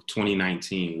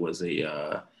 2019 was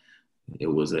a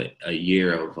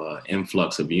year of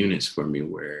influx of units for me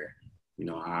where,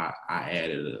 I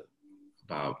added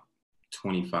about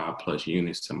 25 plus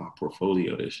units to my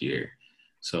portfolio this year.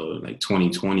 So like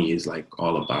 2020 is like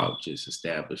all about just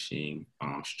establishing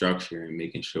structure and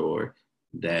making sure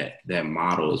that that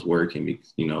model is working,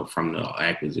 you know, from the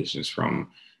acquisitions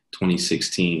from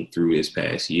 2016 through this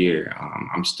past year.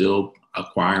 I'm still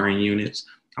acquiring units.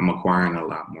 I'm acquiring a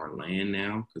lot more land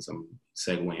now because I'm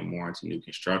segueing more into new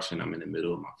construction. I'm in the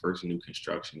middle of my first new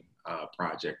construction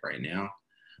project right now.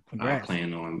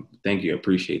 Planning on, thank you, I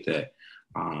appreciate that.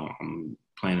 I'm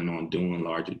planning on doing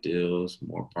larger deals,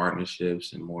 more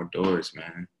partnerships, and more doors,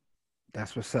 man.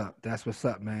 That's what's up. That's what's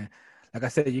up, man. Like I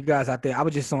said, you guys out there, I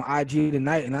was just on IG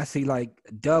tonight and I see like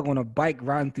Doug on a bike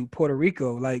riding through Puerto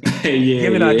Rico, like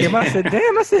giving out gifts. I said,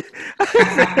 damn, I said,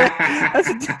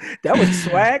 that was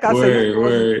swag.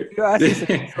 I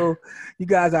said, so you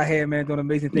guys out here, man, doing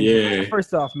amazing things. Yeah.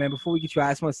 First off, man, before we get you,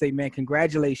 I just want to say, man,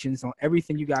 congratulations on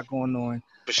everything you got going on.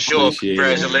 For sure.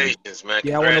 Congratulations, man.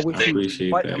 Yeah, I want to wish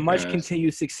you much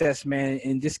continued success, man,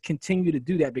 and just continue to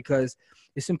do that because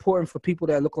it's important for people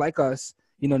that look like us.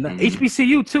 You know,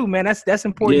 HBCU too, man. That's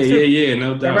important too. Yeah,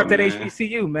 no doubt. Rep that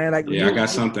HBCU, man. Like, I got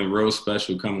something real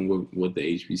special coming with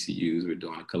the HBCUs. We're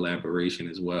doing a collaboration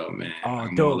as well, man.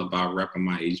 I'm all about repping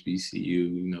my HBCU.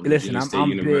 You know, listen, I'm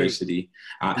University.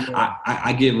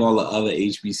 I give all the other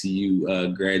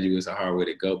HBCU graduates a hard way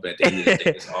to go, but at the end of the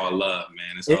day, it's all love,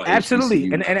 man. It's all absolutely.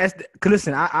 HBCU. And that's,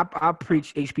 listen, I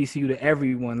preach HBCU to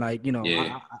everyone. Like, you know,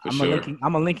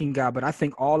 I'm a Lincoln guy, but I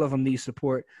think all of them need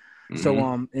support. So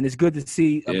and it's good to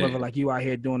see a brother like you out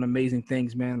here doing amazing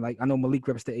things, man. Like I know Malik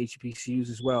reps the HBCUs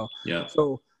as well. Yeah.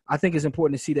 So I think it's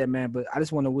important to see that, man. But I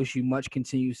just want to wish you much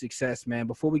continued success, man.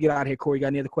 Before we get out of here, Corey, you got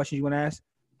any other questions you want to ask?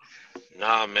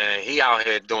 Nah, man, he out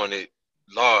here doing it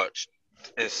large,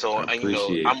 and so you know,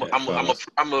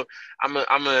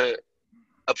 I'm a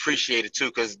appreciate it too,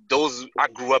 because I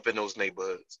grew up in those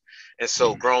neighborhoods, and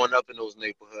so growing up in those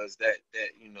neighborhoods, that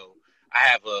you know. I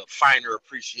have a finer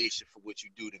appreciation for what you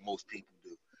do than most people do,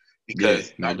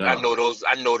 because I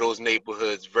know those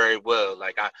neighborhoods very well.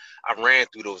 Like I ran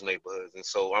through those neighborhoods, and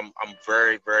so I'm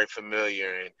very, very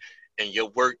familiar. And your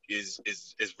work is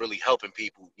really helping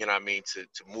people. You know what I mean, to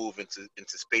move into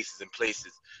spaces and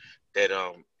places that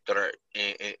are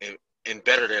and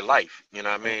better their life. You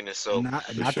know what I mean. And so not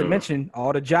to mention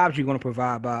all the jobs you're going to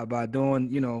provide by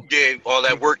doing, you know. Yeah, all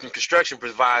that work in construction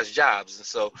provides jobs, and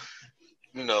so.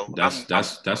 You know, that's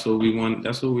what we want.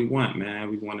 That's what we want, man.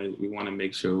 We want to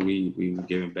make sure we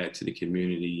giving back to the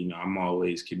community. You know, I'm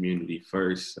always community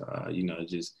first. You know,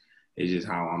 it's just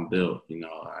how I'm built. You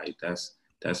know,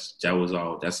 that's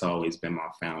always been my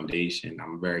foundation.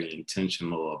 I'm very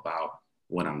intentional about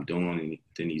what I'm doing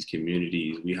in these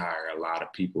communities. We hire a lot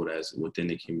of people that's within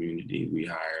the community. We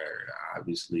hire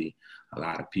obviously a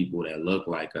lot of people that look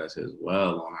like us as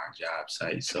well on our job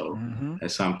site. So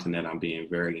that's something that I'm being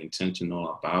very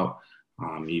intentional about,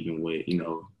 even with, you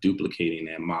know, duplicating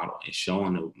that model and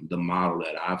showing the model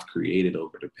that I've created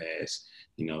over the past,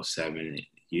 you know, 7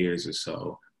 years or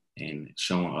so, and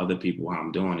showing other people how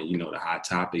I'm doing it. You know, the hot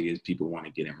topic is people want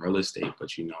to get in real estate,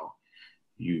 but, you know,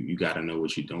 you got to know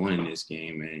what you're doing in this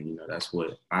game. And, you know, that's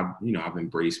what I've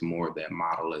embraced more of that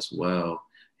model as well,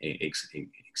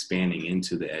 expanding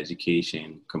into the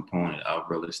education component of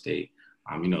real estate.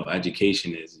 You know,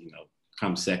 education is, you know,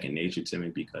 comes second nature to me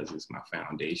because it's my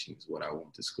foundation. It's what I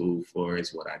went to school for.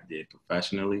 It's what I did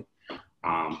professionally.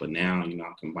 But now, you know,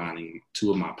 I'm combining two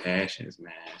of my passions,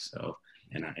 man. So,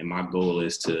 and my goal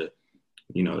is to,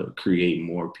 you know, create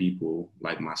more people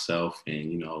like myself and,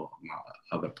 you know, my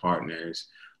other partners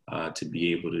to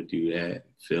be able to do that.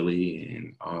 Philly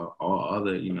and all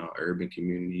other, you know, urban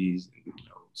communities, you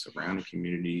know, surrounding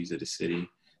communities of the city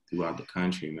throughout the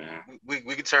country, man. We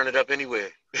can turn it up anywhere.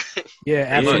 Yeah,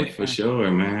 absolutely. Yeah, for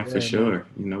sure, man. For sure.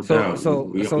 You know, doubt.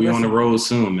 We on the road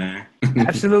soon, man.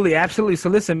 Absolutely. So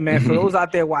listen, man, for those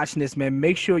out there watching this, man,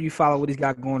 make sure you follow what he's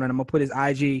got going on. I'm gonna put his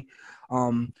IG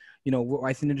you know,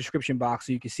 right in the description box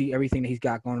so you can see everything that he's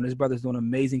got going on. His brother's doing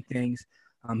amazing things.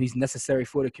 He's necessary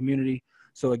for the community.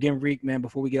 So again, Reek, man,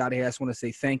 before we get out of here, I just want to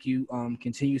say thank you.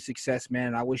 Continued success,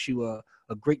 man. I wish you a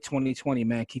great 2020,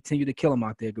 man. Continue to kill him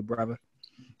out there, good brother.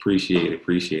 Appreciate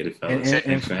it, fellas.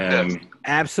 Thanks for having me.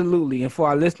 Absolutely. And for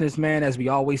our listeners, man, as we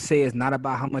always say, it's not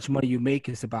about how much money you make.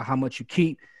 It's about how much you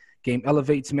keep. Game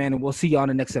elevates, man. And we'll see y'all in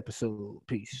the next episode.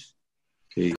 Peace.